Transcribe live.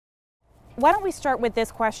why don't we start with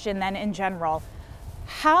this question then in general.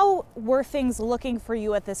 How were things looking for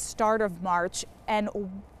you at the start of March, and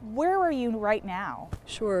where are you right now?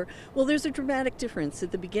 Sure. Well, there's a dramatic difference.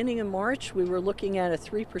 At the beginning of March, we were looking at a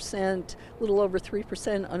 3%, a little over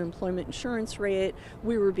 3% unemployment insurance rate.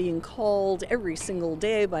 We were being called every single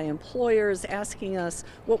day by employers asking us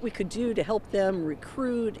what we could do to help them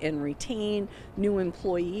recruit and retain new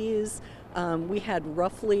employees. We had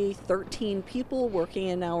roughly 13 people working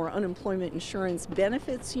in our unemployment insurance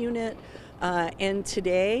benefits unit. And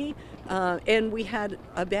today, and we had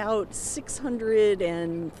about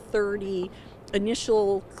 630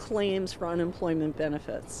 initial claims for unemployment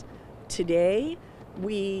benefits. Today,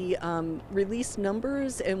 we released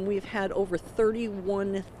numbers, and we've had over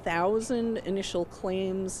 31,000 initial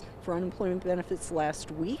claims for unemployment benefits last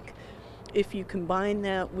week. If you combine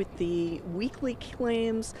that with the weekly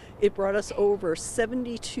claims, it brought us over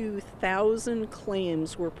 72,000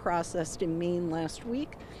 claims were processed in Maine last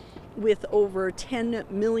week, with over $10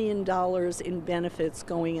 million in benefits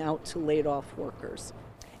going out to laid off workers.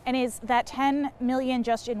 And is that $10 million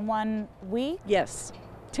just in 1 week? Yes,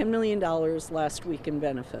 $10 million last week in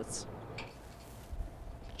benefits.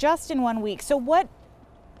 Just in 1 week. So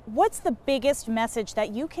what's the biggest message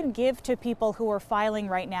that you can give to people who are filing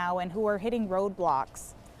right now and who are hitting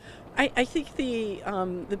roadblocks? I think the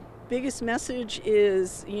biggest message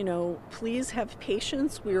is, please have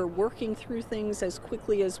patience. We are working through things as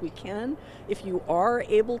quickly as we can. If you are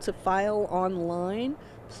able to file online,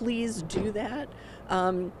 please do that.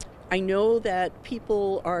 I know that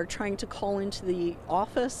people are trying to call into the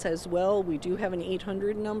office as well. We do have an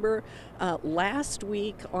 800 number. Last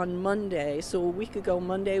week on Monday, so a week ago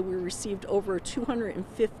Monday, we received over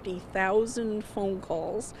 250,000 phone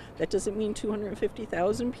calls. That doesn't mean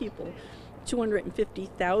 250,000 people.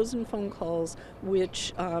 250,000 phone calls,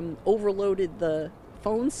 which overloaded the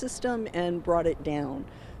phone system and brought it down.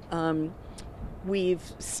 We've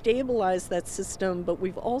stabilized that system, but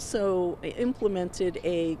we've also implemented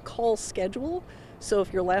a call schedule. So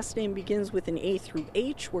if your last name begins with an A through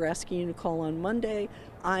H, we're asking you to call on Monday,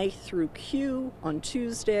 I through Q on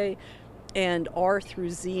Tuesday, and R through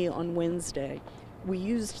Z on Wednesday. We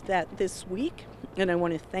used that this week, and I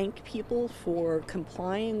want to thank people for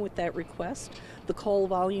complying with that request. The call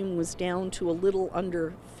volume was down to a little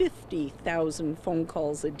under 50,000 phone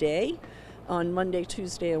calls a day on Monday,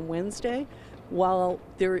 Tuesday, and Wednesday. While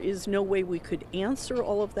there is no way we could answer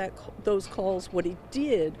all of those calls, what it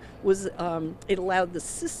did was it allowed the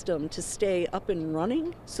system to stay up and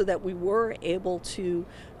running so that we were able to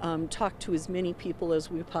talk to as many people as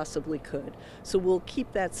we possibly could. So we'll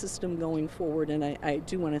keep that system going forward, and I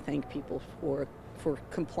do want to thank people for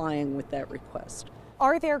complying with that request.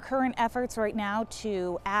 Are there current efforts right now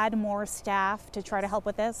to add more staff to try to help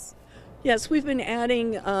with this? Yes, we've been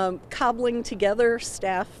adding, cobbling together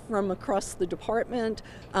staff from across the department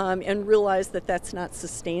and realized that that's not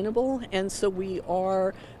sustainable. And so we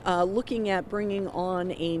are looking at bringing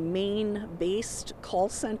on a Maine-based call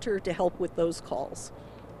center to help with those calls.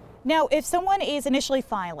 Now, if someone is initially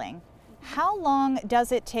filing, how long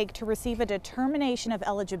does it take to receive a determination of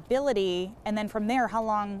eligibility? And then from there, how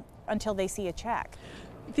long until they see a check?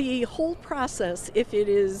 The whole process, if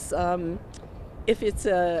it's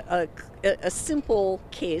a simple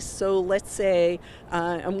case, so let's say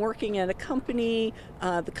I'm working at a company,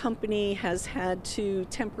 the company has had to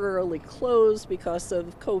temporarily close because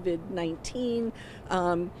of COVID-19,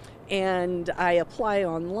 and I apply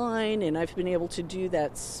online, and I've been able to do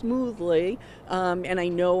that smoothly, and I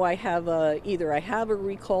know I have either I have a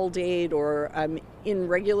recall date or I'm in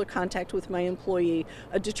regular contact with my employee.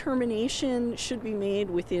 A determination should be made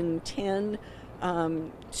within 10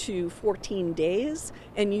 to 14 days,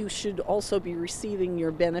 and you should also be receiving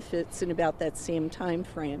your benefits in about that same time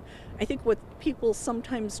frame. I think what people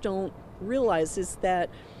sometimes don't realize is that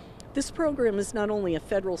this program is not only a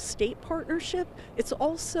federal-state partnership, it's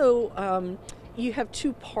also you have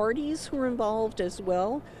two parties who are involved as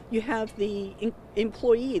well. You have the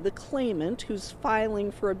employee, the claimant, who's filing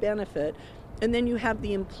for a benefit, and then you have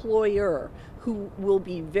the employer who will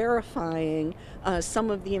be verifying some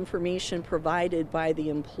of the information provided by the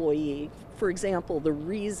employee. For example, the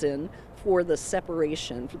reason for the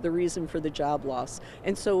separation, the reason for the job loss.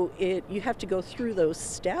 And so you have to go through those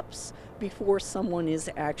steps before someone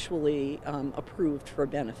is actually approved for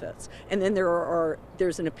benefits. And then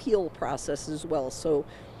there's an appeal process as well. So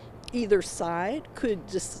either side could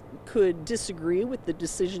disagree with the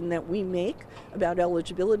decision that we make about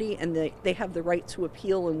eligibility, and they have the right to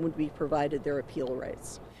appeal and would be provided their appeal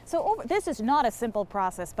rights. So this is not a simple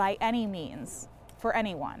process by any means for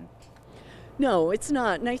anyone. No, it's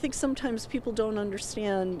not. And I think sometimes people don't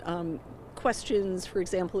understand questions, for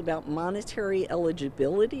example, about monetary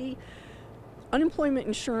eligibility. Unemployment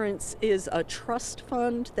insurance is a trust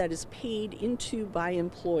fund that is paid into by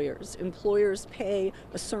employers. Employers pay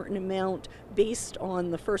a certain amount based on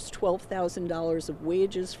the first $12,000 of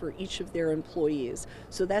wages for each of their employees.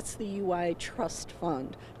 So that's the UI trust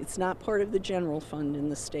fund. It's not part of the general fund in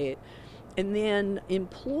the state. And then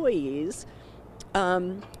employees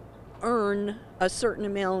earn a certain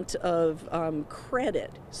amount of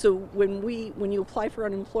credit. So when you apply for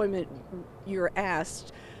unemployment, you're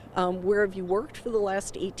asked, where have you worked for the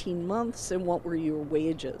last 18 months and what were your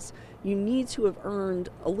wages? You need to have earned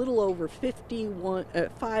a little over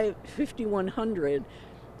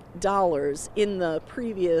 $5,100 in the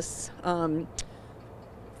previous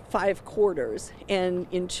 5 quarters. And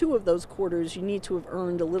in 2 of those quarters, you need to have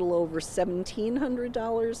earned a little over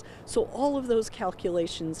 $1,700. So all of those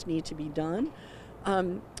calculations need to be done.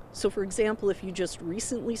 So for example, if you just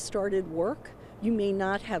recently started work, you may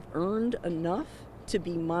not have earned enough to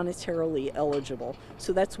be monetarily eligible.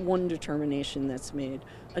 So that's one determination that's made.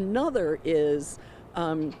 Another is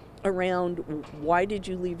around why did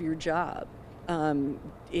you leave your job?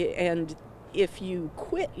 And if you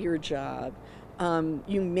quit your job,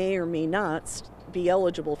 you may or may not be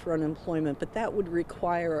eligible for unemployment, but that would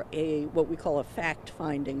require what we call a fact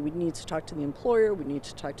finding. We'd need to talk to the employer, we need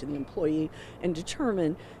to talk to the employee and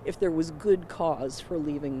determine if there was good cause for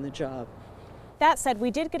leaving the job. That said, we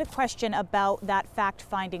did get a question about that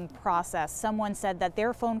fact-finding process. Someone said that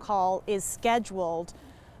their phone call is scheduled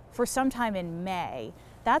for sometime in May.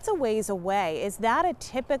 That's a ways away. Is that a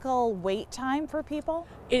typical wait time for people?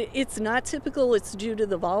 It's not typical. It's due to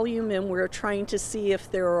the volume, and we're trying to see if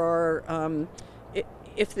there's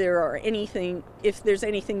anything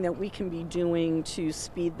that we can be doing to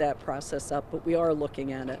speed that process up, but we are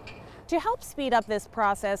looking at it. To help speed up this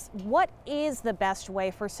process, what is the best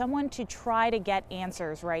way for someone to try to get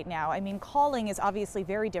answers right now? I mean, calling is obviously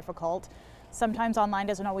very difficult. Sometimes online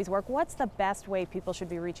doesn't always work. What's the best way people should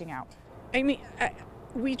be reaching out? I mean,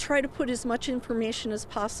 we try to put as much information as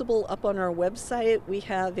possible up on our website. We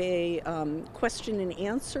have a question and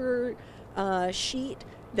answer sheet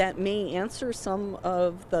that may answer some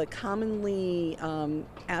of the commonly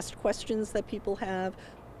asked questions that people have.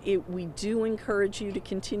 We do encourage you to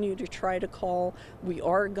continue to try to call. We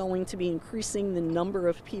are going to be increasing the number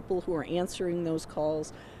of people who are answering those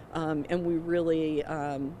calls, and we really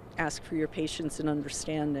ask for your patience and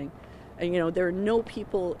understanding. And, there are no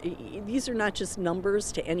people, these are not just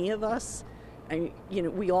numbers to any of us.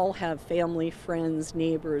 We all have family, friends,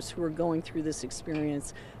 neighbors who are going through this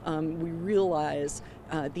experience. We realize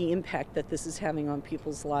the impact that this is having on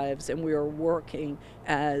people's lives, and we are working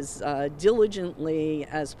as diligently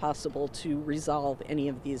as possible to resolve any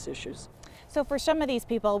of these issues. So for some of these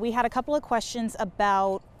people, we had a couple of questions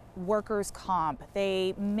about workers' comp.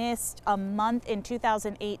 They missed a month in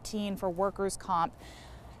 2018 for workers' comp,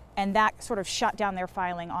 and that sort of shut down their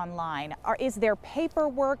filing online. Is there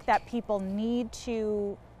paperwork that people need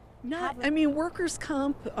to workers'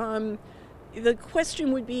 comp, the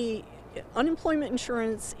question would be, unemployment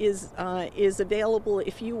insurance is available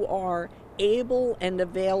if you are able and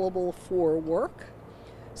available for work.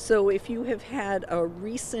 So if you have had a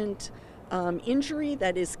recent injury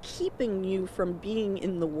that is keeping you from being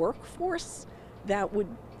in the workforce, that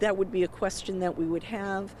would be a question that we would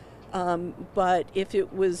have. But if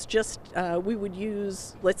it was just, we would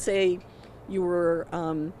use, let's say you were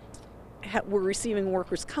receiving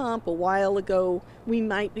workers' comp a while ago, we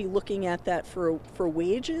might be looking at that for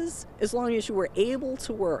wages, as long as you were able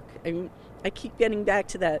to work. I keep getting back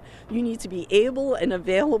to that. You need to be able and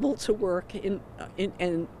available to work in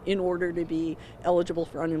order to be eligible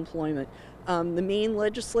for unemployment. The Maine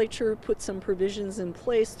legislature put some provisions in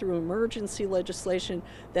place through emergency legislation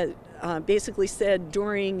that basically said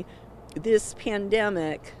during this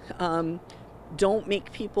pandemic, don't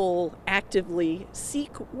make people actively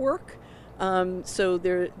seek work. So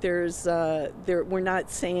we're not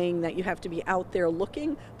saying that you have to be out there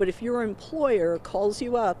looking, but if your employer calls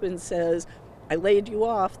you up and says, I laid you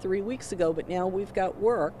off 3 weeks ago, but now we've got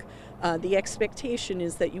work, the expectation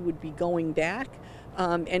is that you would be going back.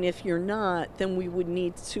 And if you're not, then we would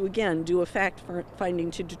need to, again, do a fact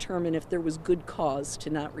finding to determine if there was good cause to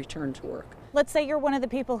not return to work. Let's say you're one of the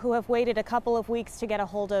people who have waited a couple of weeks to get a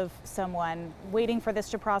hold of someone, waiting for this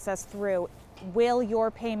to process through. Will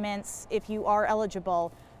your payments, if you are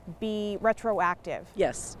eligible, be retroactive?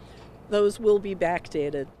 Yes, those will be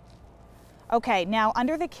backdated. Okay, now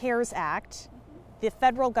under the CARES Act, the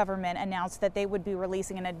federal government announced that they would be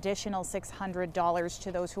releasing an additional $600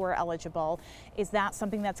 to those who are eligible. Is that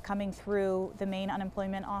something that's coming through the Maine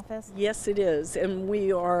Unemployment Office? Yes, it is, and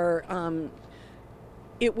we are.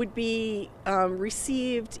 It would be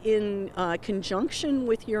received in conjunction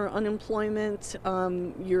with your unemployment,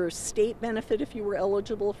 your state benefit if you were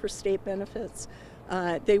eligible for state benefits.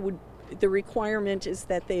 The requirement is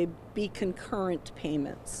that they be concurrent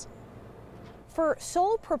payments. For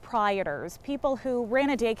sole proprietors, people who ran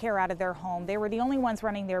a daycare out of their home, they were the only ones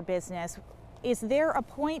running their business. Is there a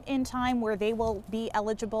point in time where they will be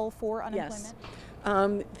eligible for unemployment?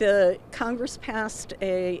 Yes. The Congress passed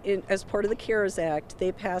as part of the CARES Act,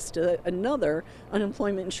 they passed another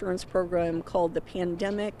unemployment insurance program called the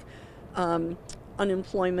Pandemic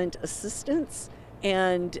Unemployment Assistance.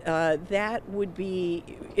 And that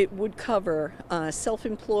would cover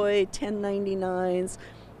self-employed, 1099s,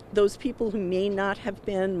 those people who may not have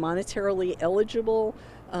been monetarily eligible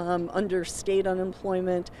under state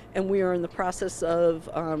unemployment, and we are in the process of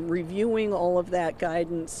reviewing all of that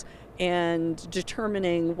guidance and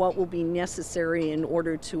determining what will be necessary in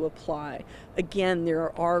order to apply. Again,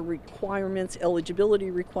 there are requirements, eligibility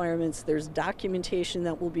requirements, there's documentation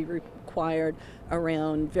that will be required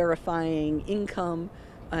around verifying income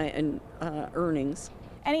and earnings.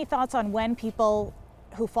 Any thoughts on when people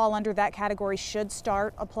who fall under that category should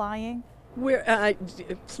start applying?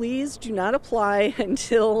 Please do not apply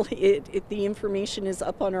until the information is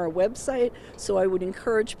up on our website. So I would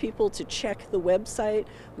encourage people to check the website.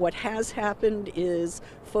 What has happened is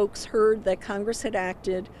folks heard that Congress had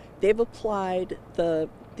acted, they've applied.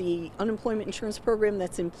 The unemployment insurance program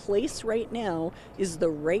that's in place right now is the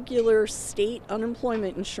regular state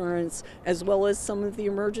unemployment insurance, as well as some of the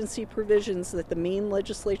emergency provisions that the Maine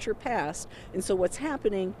legislature passed. And so what's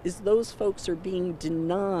happening is those folks are being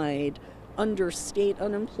denied under state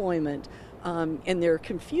unemployment, and they're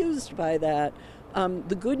confused by that.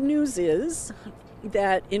 The good news is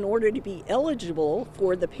that in order to be eligible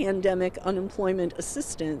for the pandemic unemployment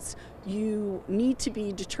assistance, you need to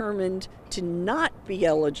be determined to not be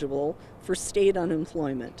eligible for state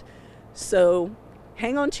unemployment. So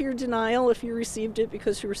hang on to your denial if you received it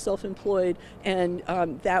because you were self-employed, and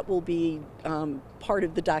that will be part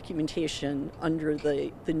of the documentation under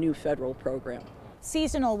the new federal program.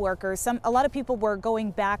 Seasonal workers, a lot of people were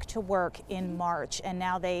going back to work in March and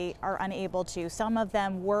now they are unable to. Some of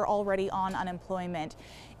them were already on unemployment.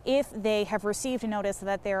 If they have received a notice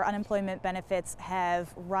that their unemployment benefits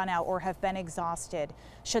have run out or have been exhausted,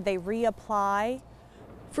 should they reapply?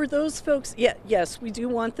 For those folks, yes, we do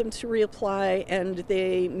want them to reapply, and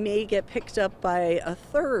they may get picked up by a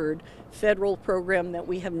third federal program that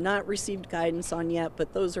we have not received guidance on yet,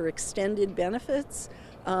 but those are extended benefits.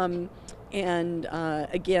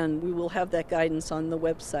 Again, we will have that guidance on the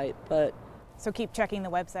website, but so keep checking the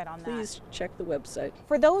website on that. Please check the website.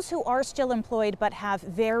 For those who are still employed but have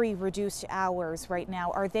very reduced hours right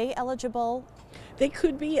now, are they eligible? They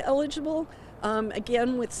could be eligible.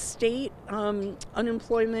 Again, with state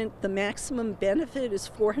unemployment, the maximum benefit is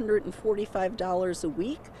 $445 a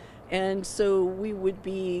week, and so we would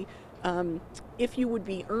be if you would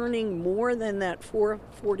be earning more than that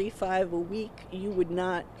 $445 a week, you would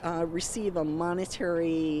not receive a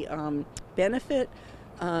monetary benefit.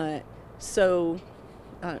 So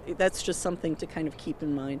that's just something to kind of keep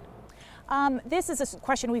in mind. This is a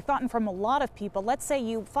question we've gotten from a lot of people. Let's say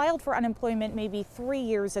you filed for unemployment maybe 3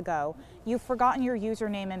 years ago. You've forgotten your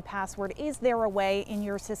username and password. Is there a way in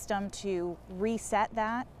your system to reset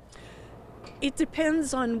that? It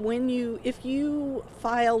depends on if you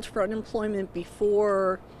filed for unemployment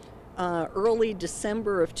before early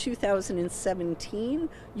December of 2017,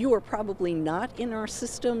 you are probably not in our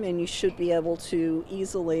system, and you should be able to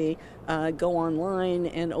easily go online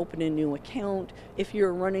and open a new account. If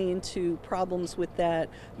you're running into problems with that,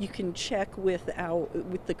 you can check with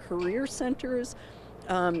the career centers,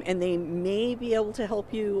 and they may be able to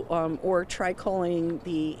help you, or try calling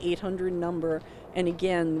the 800 number. And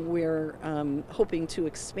again, we're hoping to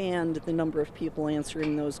expand the number of people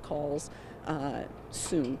answering those calls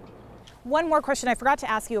soon. One more question I forgot to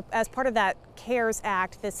ask you. As part of that CARES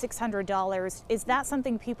Act, the $600, is that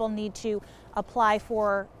something people need to apply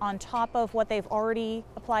for on top of what they've already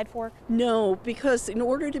applied for? No, because in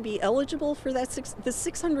order to be eligible for that, the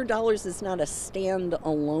 $600 is not a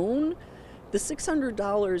stand-alone. The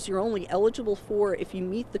 $600 you're only eligible for if you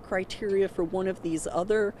meet the criteria for one of these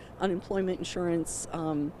other unemployment insurance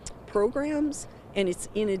programs, and it's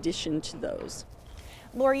in addition to those.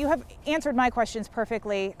 Laura, you have answered my questions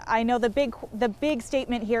perfectly. I know the big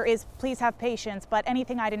statement here is please have patience, but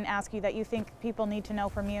anything I didn't ask you that you think people need to know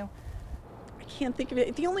from you? I can't think of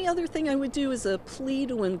it. The only other thing I would do is a plea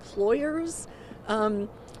to employers.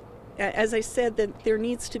 As I said, that there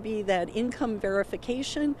needs to be that income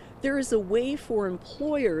verification. There is a way for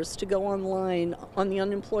employers to go online on the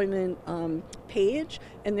unemployment page,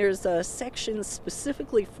 and there's a section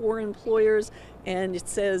specifically for employers, and it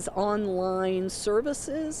says online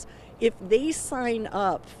services. If they sign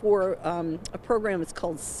up for a program, it's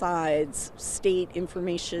called SIDES, State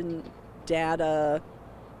Information Data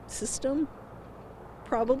System,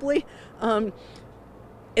 probably.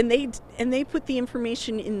 And they put the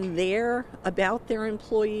information in there about their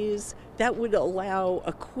employees. That would allow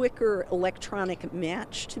a quicker electronic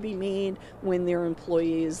match to be made when their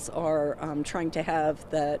employees are trying to have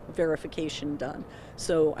that verification done.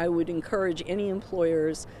 So I would encourage any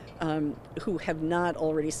employers who have not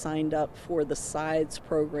already signed up for the SIDES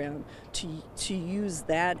program to use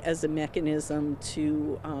that as a mechanism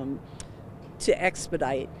to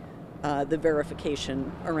expedite the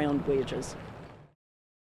verification around wages.